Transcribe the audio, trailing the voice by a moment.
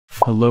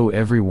Hello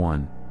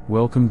everyone,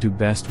 welcome to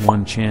Best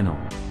One channel.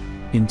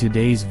 In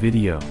today's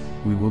video,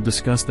 we will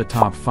discuss the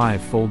top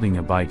 5 folding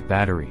Ebike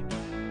battery.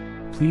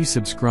 Please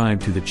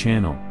subscribe to the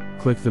channel,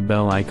 click the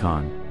bell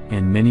icon,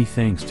 and many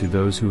thanks to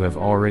those who have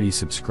already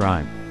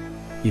subscribed.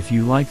 If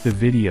you like the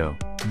video,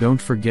 don't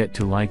forget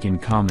to like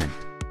and comment.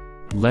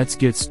 Let's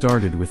get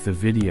started with the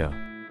video.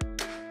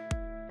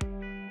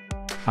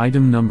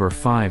 Item number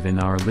 5 in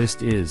our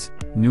list is,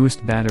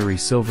 newest battery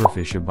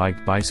Silverfish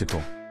Ebike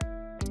bicycle.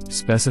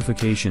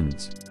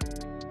 Specifications.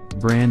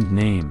 Brand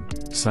name,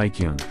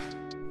 Cyclone.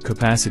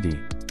 Capacity,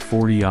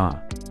 40 Ah.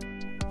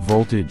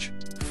 Voltage,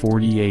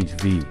 48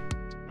 V.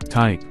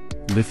 Type,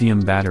 lithium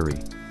battery.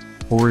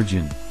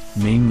 Origin,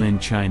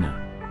 mainland China.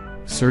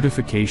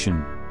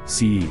 Certification,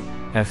 CE,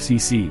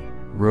 FCC,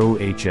 RoW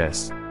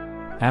HS.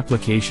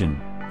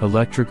 Application,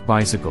 electric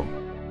bicycle.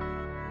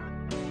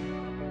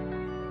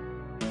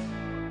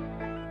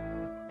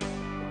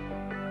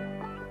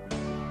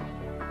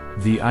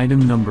 The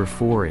item number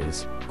 4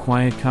 is,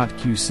 QuietKat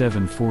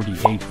Q7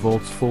 48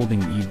 volts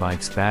Folding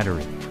Ebikes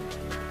Battery.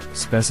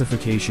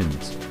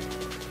 Specifications.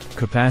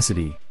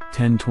 Capacity,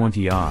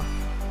 1020 Ah.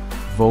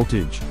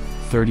 Voltage,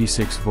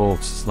 36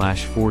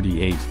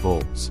 volts/48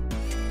 volts.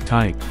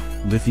 Type,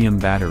 lithium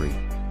battery.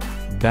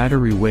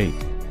 Battery weight,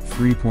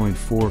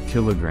 3.4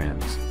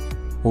 kilograms.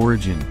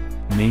 Origin,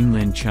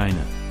 mainland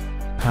China.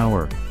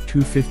 Power,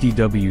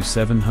 250W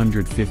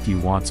 750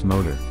 watts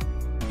motor.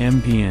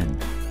 MPN,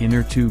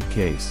 inner tube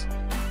case.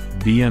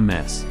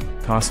 BMS,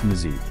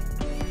 Cosmazine.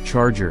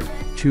 Charger,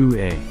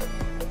 2A.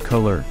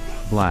 Color,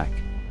 black.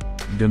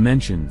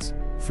 Dimensions,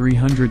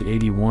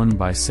 381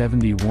 by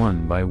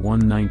 71 by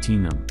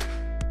 119 mm.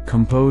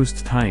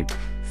 Composed type,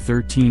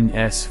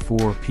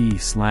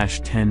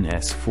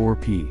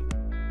 13S4P/10S4P.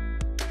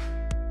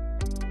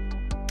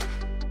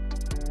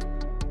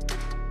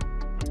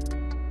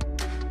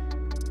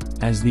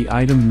 As the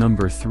item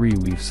number 3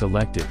 we've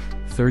selected,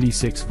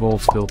 36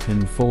 volts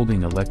built-in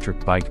folding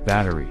electric bike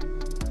battery.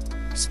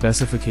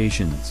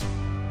 Specifications.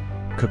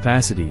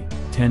 Capacity,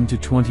 10 to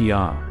 20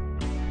 Ah.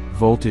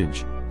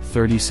 Voltage,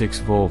 36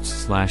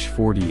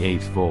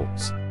 volts/48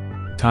 volts.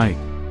 Type,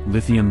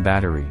 lithium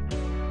battery.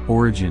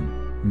 Origin,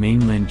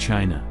 mainland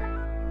China.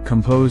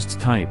 Composed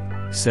type,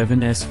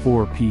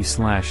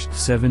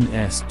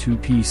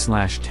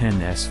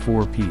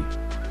 7S4P/7S2P/10S4P.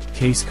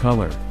 Case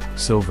color,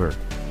 silver.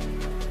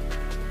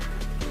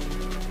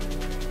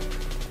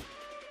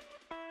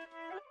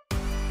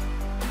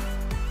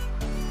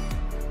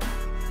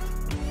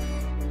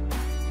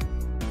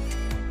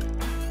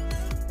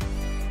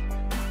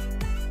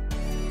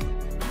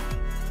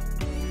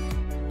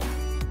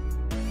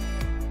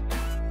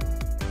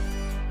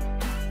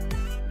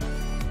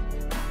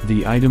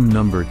 The item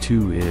number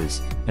 2 is,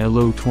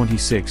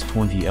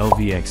 LO2620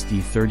 LVXD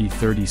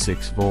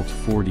 3036 volt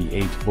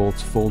 48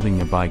 volts folding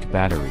Ebike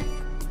battery.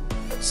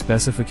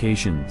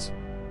 Specifications.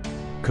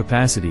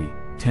 Capacity,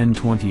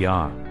 1020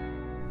 Ah.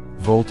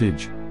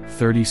 Voltage,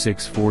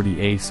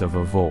 36/48 of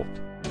a volt.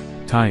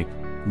 Type,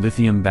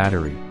 lithium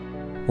battery.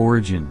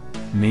 Origin,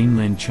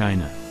 mainland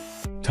China.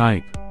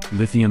 Type,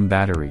 lithium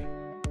battery.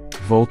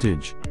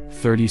 Voltage,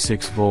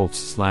 36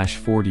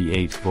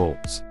 volts/48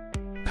 volts.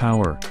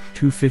 Power,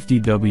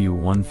 250W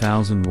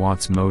 1000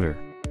 watts motor.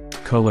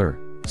 Color,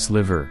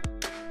 sliver.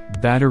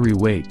 Battery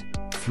weight,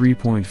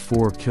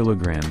 3.4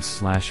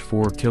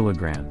 kilograms/4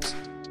 kilograms.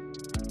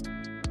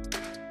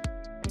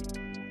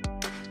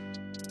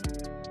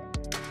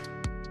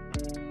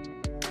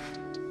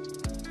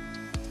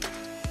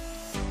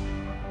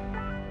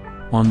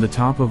 On the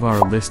top of our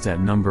list at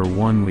number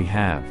 1 we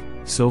have,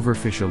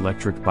 Silverfish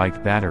electric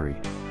bike battery.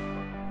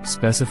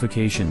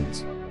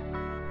 Specifications.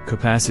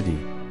 Capacity,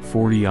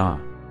 40 Ah.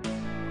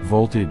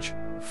 Voltage,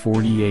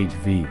 48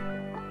 V.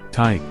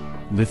 Type,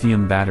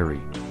 lithium battery.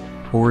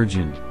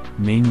 Origin,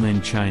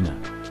 mainland China.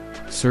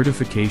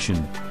 Certification,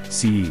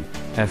 CE,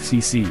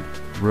 FCC,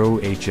 RoW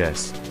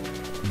HS.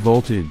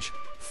 Voltage,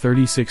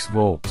 36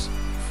 volts,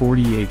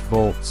 48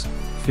 volts,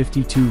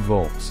 52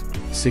 volts,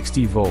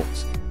 60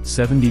 volts,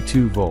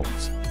 72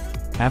 volts.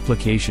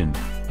 Application,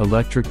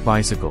 electric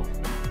bicycle.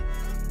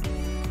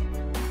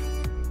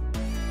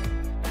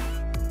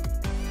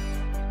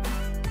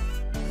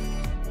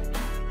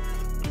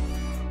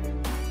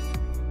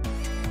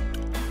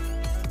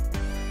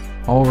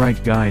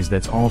 Alright guys,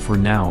 that's all for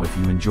now. If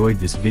you enjoyed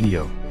this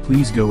video,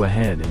 please go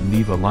ahead and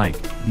leave a like.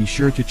 Be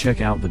sure to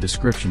check out the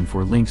description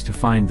for links to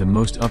find the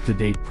most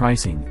up-to-date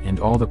pricing and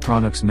all the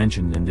products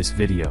mentioned in this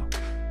video.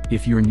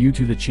 If you're new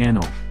to the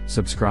channel,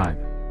 subscribe.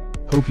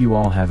 Hope you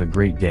all have a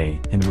great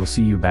day, and we'll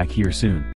see you back here soon.